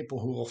people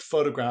who will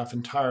photograph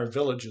entire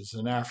villages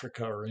in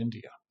Africa or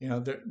India.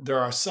 There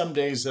are some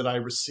days that I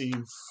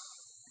receive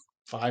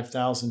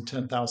 5,000,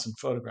 10,000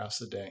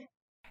 photographs a day.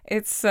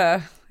 it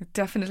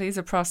definitely is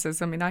a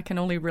process. I mean, I can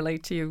only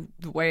relate to you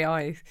the way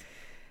I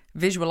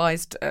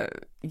visualized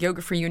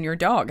yoga for you and your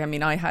dog. I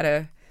mean,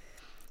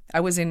 I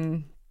was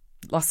in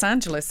Los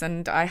Angeles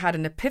and I had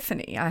an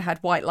epiphany. I had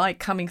white light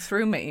coming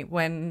through me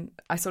when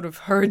I sort of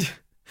heard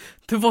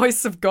the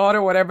voice of God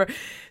or whatever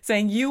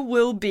saying, you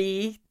will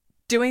be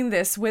doing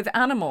this with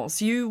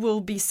animals. You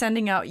will be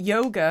sending out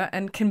yoga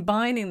and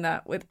combining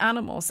that with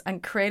animals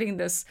and creating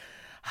this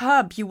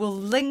hub. You will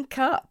link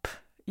up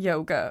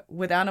yoga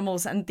with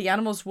animals and the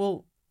animals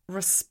will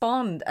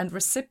respond and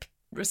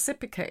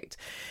reciprocate.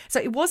 So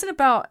it was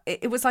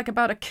like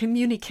about a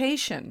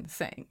communication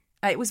thing.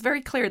 It was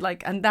very clear,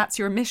 like, and that's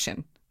your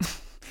mission.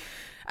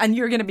 And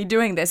you're going to be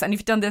doing this. And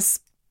you've done this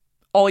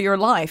all your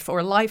life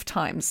or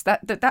lifetimes.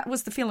 That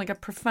was the feeling, like a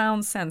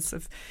profound sense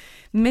of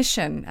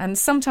mission. And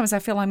sometimes I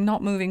feel I'm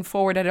not moving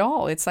forward at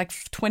all. It's like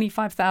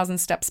 25,000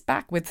 steps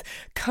back with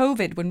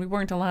COVID when we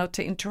weren't allowed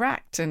to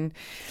interact. And,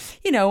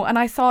 and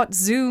I thought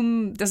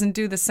Zoom doesn't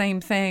do the same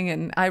thing.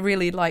 And I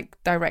really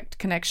like direct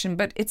connection.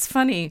 But it's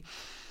funny.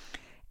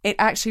 It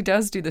actually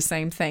does do the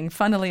same thing.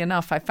 Funnily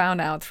enough, I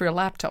found out through a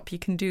laptop, you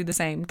can do the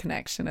same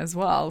connection as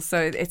well. So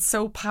it's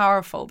so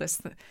powerful,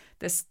 this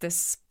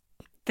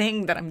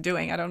thing that I'm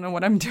doing. I don't know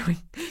what I'm doing.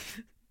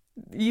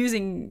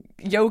 Using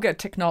yoga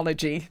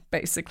technology,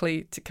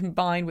 basically, to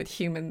combine with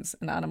humans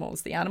and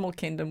animals, the animal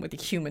kingdom with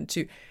the human,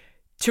 to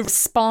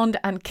respond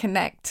and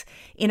connect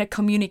in a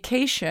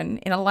communication,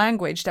 in a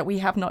language that we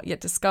have not yet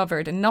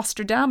discovered. And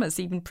Nostradamus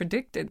even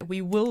predicted that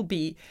we will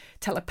be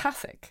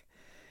telepathic.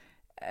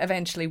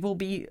 Eventually, we'll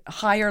be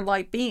higher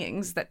light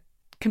beings that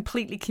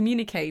completely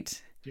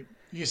communicate.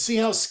 You see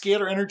how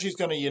scalar energy is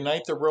going to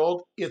unite the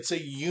world? It's a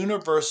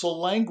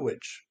universal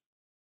language.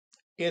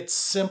 It's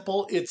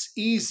simple. It's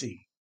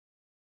easy.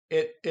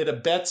 It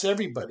abets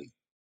everybody.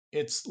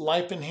 It's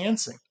life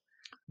enhancing.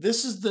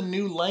 This is the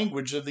new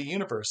language of the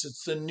universe.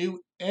 It's the new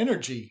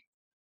energy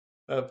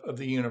of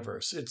the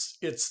universe.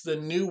 It's the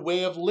new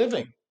way of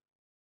living.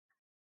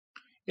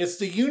 It's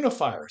the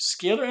unifier.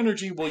 Scalar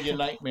energy will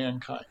unite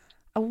mankind.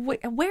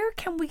 Where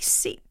can we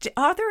see?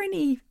 Are there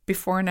any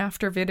before and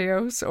after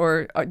videos,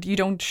 or you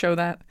don't show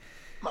that?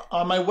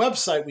 On my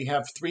website, we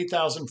have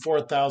 3,000,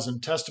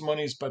 4,000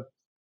 testimonies, but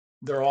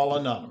they're all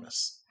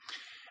anonymous.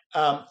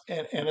 And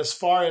as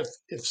far as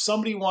if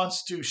somebody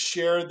wants to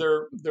share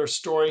their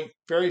story,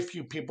 very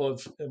few people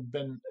have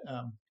been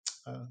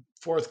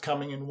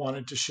forthcoming and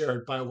wanted to share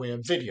it by way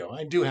of video.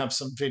 I do have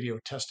some video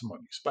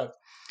testimonies, but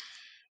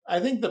I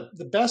think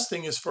the best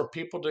thing is for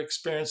people to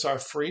experience our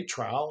free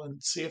trial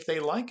and see if they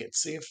like it,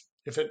 see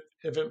if it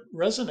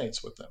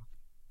resonates with them.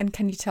 And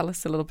can you tell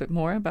us a little bit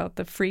more about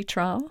the free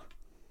trial?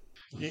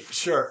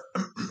 Sure.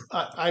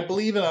 I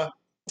believe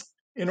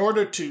in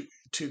order to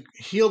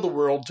heal the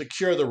world, to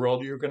cure the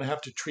world, you're going to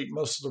have to treat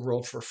most of the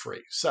world for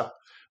free. So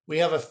we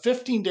have a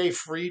 15-day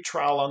free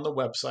trial on the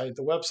website.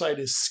 The website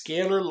is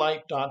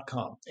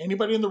scalarlight.com.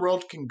 Anybody in the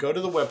world can go to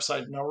the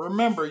website. Now,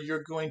 remember,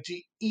 you're going to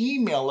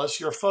email us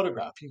your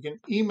photograph. You can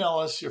email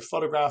us your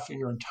photograph of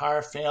your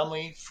entire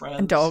family, friends.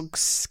 And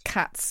dogs,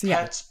 cats.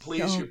 Pets,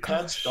 please. Your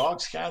pets,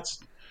 dogs, cats,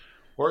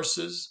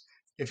 horses.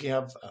 If you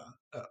have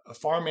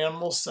farm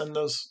animals, send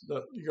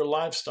your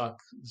livestock,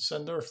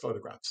 send their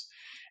photographs.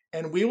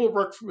 And we will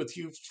work with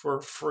you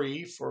for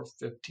free for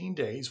 15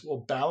 days.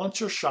 We'll balance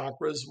your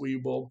chakras. We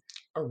will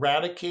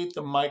eradicate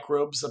the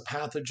microbes, the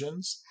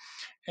pathogens,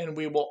 and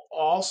we will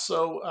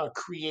also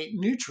create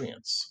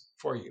nutrients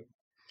for you.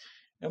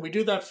 And we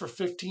do that for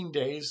 15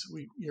 days.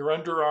 You're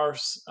under our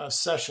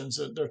sessions.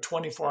 They're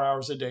 24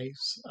 hours a day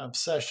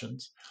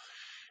sessions.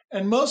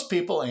 And most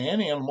people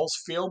and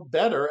animals feel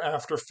better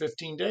after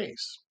 15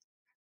 days.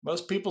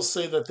 Most people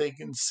say that they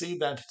can see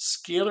that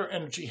scalar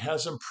energy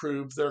has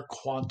improved their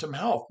quantum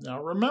health.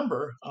 Now,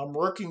 remember, I'm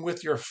working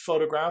with your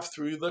photograph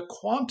through the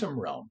quantum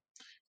realm.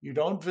 You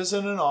don't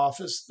visit an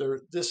office.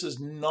 This is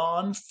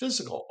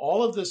non-physical.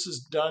 All of this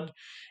is done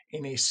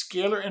in a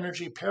scalar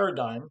energy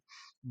paradigm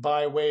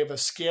by way of a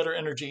scalar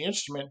energy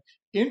instrument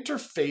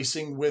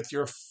interfacing with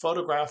your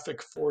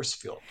photographic force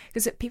field.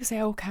 Because people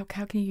say, oh,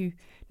 how can you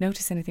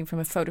notice anything from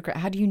a photograph?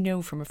 How do you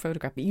know from a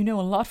photograph? But you know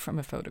a lot from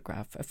a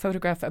photograph.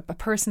 A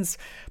person's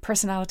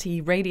personality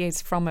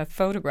radiates from a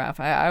photograph.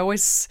 I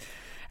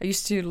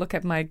used to look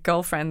at my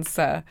girlfriend's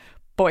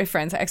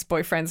boyfriends,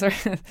 ex-boyfriends,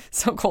 or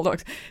so-called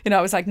dogs. I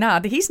was like,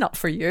 nah, he's not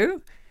for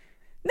you.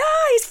 Nah,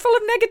 he's full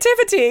of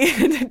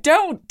negativity.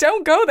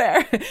 Don't go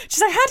there.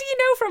 She's like, how do you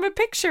know from a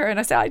picture? And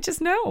I said, I just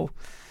know.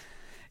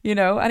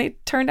 And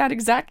it turned out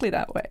exactly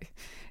that way.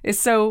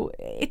 So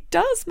it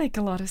does make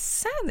a lot of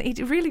sense. It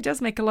really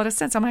does make a lot of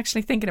sense. I'm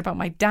actually thinking about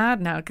my dad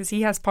now because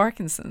he has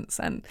Parkinson's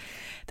and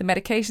the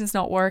medication's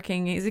not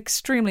working. He's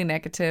extremely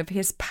negative.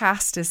 His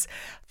past is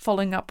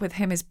following up with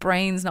him. His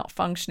brain's not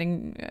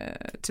functioning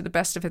to the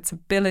best of its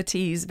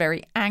ability. He's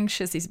very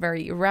anxious. He's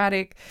very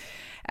erratic.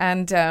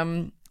 And,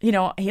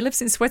 he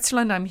lives in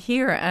Switzerland. I'm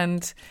here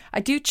and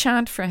I do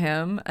chant for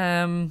him.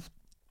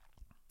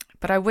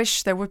 But I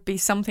wish there would be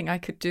something I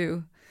could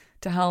do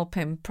to help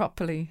him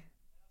properly.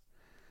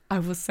 I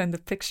will send a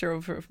picture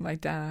over of my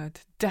dad,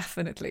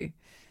 definitely.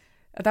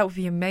 That would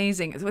be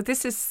amazing. Well,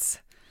 this is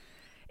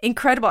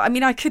incredible. I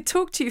mean, I could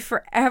talk to you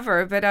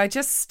forever, but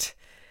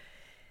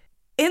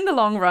in the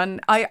long run,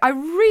 I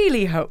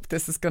really hope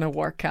this is going to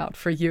work out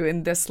for you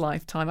in this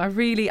lifetime.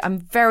 I'm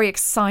very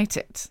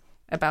excited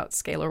about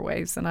Scalar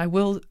Waves, and I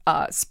will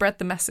spread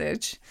the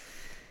message.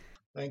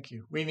 Thank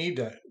you. We need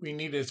that.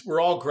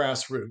 We're all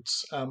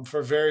grassroots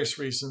for various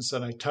reasons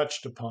that I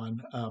touched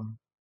upon.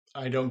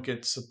 I don't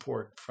get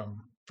support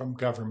from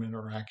government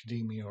or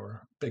academia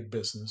or big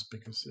business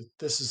because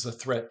this is a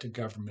threat to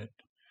government,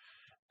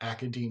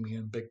 academia,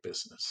 and big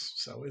business.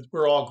 So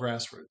we're all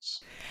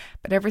grassroots.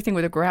 But everything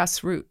with a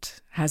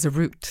grassroot has a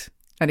root.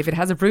 And if it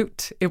has a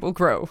root, it will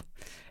grow.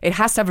 It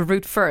has to have a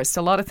root first.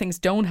 A lot of things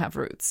don't have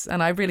roots.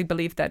 And I really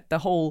believe that the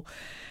whole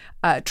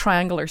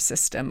triangular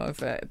system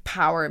of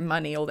power,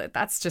 money, all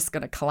that's just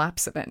going to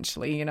collapse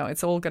eventually. You know,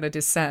 it's all going to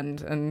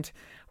descend. And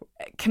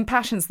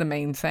compassion's the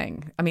main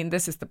thing. I mean,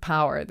 this is the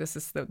power. This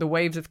is the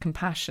waves of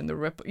compassion, the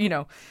ripple, you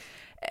know,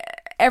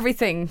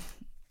 everything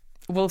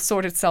will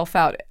sort itself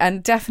out.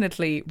 And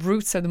definitely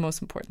roots are the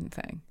most important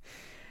thing.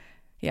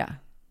 Yeah,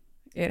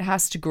 it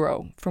has to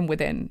grow from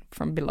within,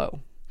 from below.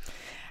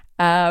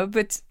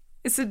 But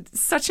it's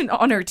such an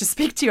honor to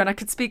speak to you, and I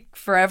could speak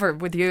forever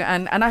with you.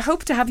 And I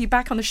hope to have you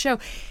back on the show.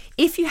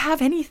 If you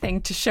have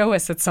anything to show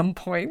us at some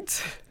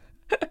point,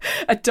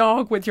 a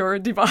dog with your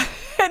device,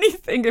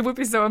 anything, it would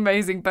be so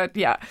amazing. But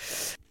yeah,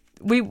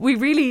 we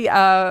really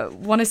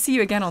want to see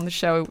you again on the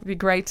show. It would be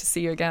great to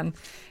see you again,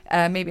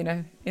 maybe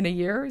in a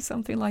year or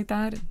something like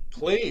that.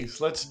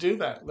 Please, let's do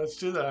that.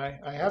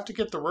 I have to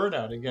get the word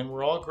out again.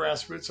 We're all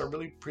grassroots. I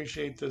really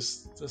appreciate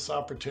this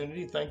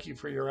opportunity. Thank you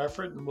for your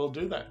effort, and we'll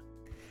do that.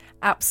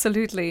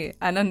 Absolutely.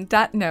 And on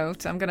that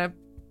note, I'm going to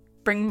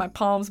bring my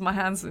palms, my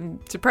hands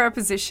into prayer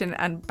position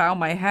and bow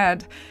my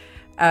head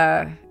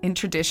in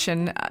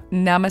tradition.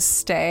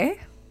 Namaste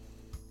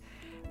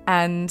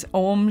and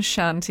Om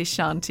Shanti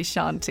Shanti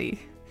Shanti.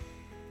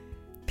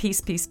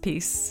 Peace, peace,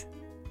 peace.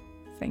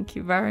 Thank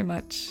you very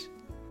much.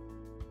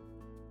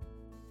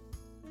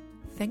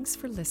 Thanks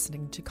for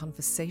listening to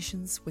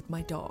Conversations with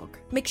My Dog.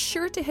 Make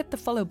sure to hit the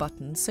follow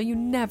button so you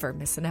never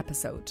miss an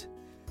episode.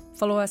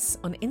 Follow us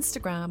on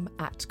Instagram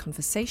at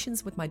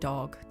Conversations with My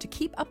Dog to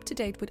keep up to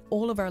date with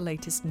all of our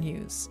latest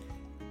news.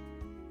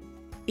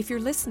 If you're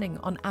listening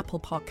on Apple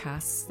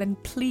Podcasts, then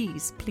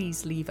please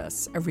leave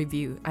us a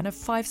review and a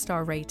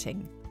 5-star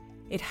rating.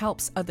 It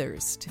helps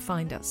others to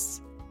find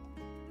us.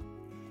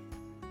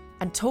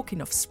 And talking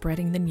of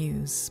spreading the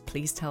news,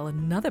 please tell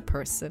another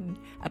person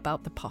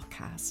about the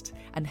podcast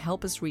and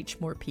help us reach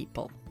more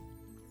people.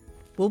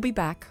 We'll be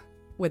back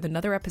with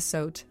another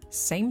episode,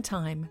 same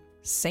time,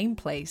 same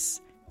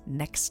place,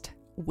 next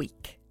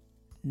week.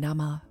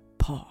 Nama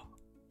Pa.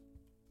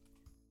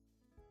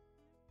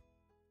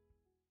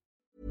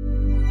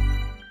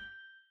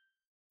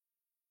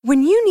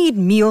 When you need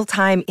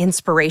mealtime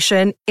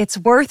inspiration, it's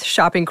worth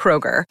shopping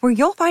Kroger, where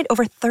you'll find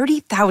over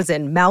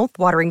 30,000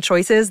 mouth-watering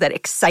choices that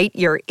excite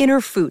your inner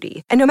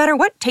foodie. And no matter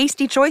what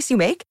tasty choice you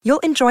make, you'll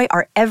enjoy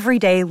our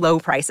everyday low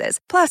prices,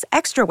 plus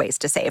extra ways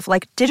to save,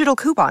 like digital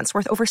coupons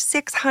worth over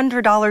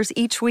 $600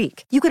 each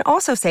week. You can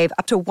also save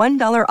up to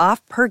 $1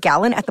 off per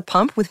gallon at the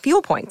pump with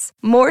fuel points.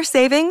 More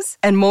savings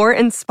and more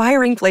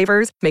inspiring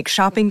flavors make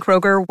shopping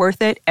Kroger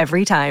worth it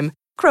every time.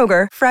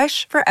 Kroger,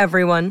 fresh for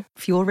everyone.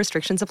 Fuel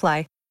restrictions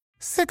apply.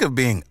 Sick of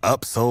being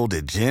upsold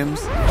at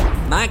gyms?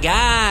 My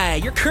guy,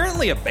 you're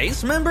currently a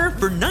base member?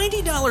 For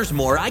 $90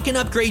 more, I can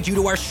upgrade you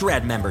to our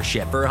Shred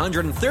membership. For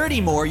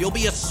 $130 more, you'll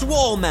be a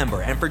Swole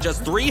member. And for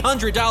just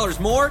 $300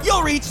 more,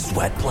 you'll reach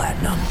Sweat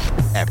Platinum.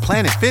 At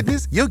Planet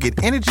Fitness, you'll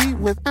get energy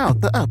without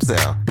the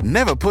upsell.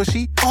 Never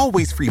pushy,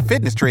 always free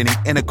fitness training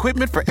and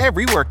equipment for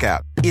every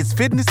workout. It's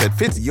fitness that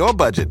fits your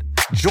budget.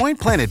 Join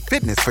Planet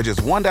Fitness for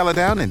just $1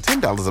 down and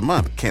 $10 a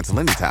month. Cancel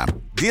anytime.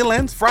 Deal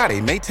ends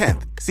Friday, May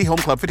 10th. See Home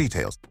Club for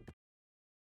details.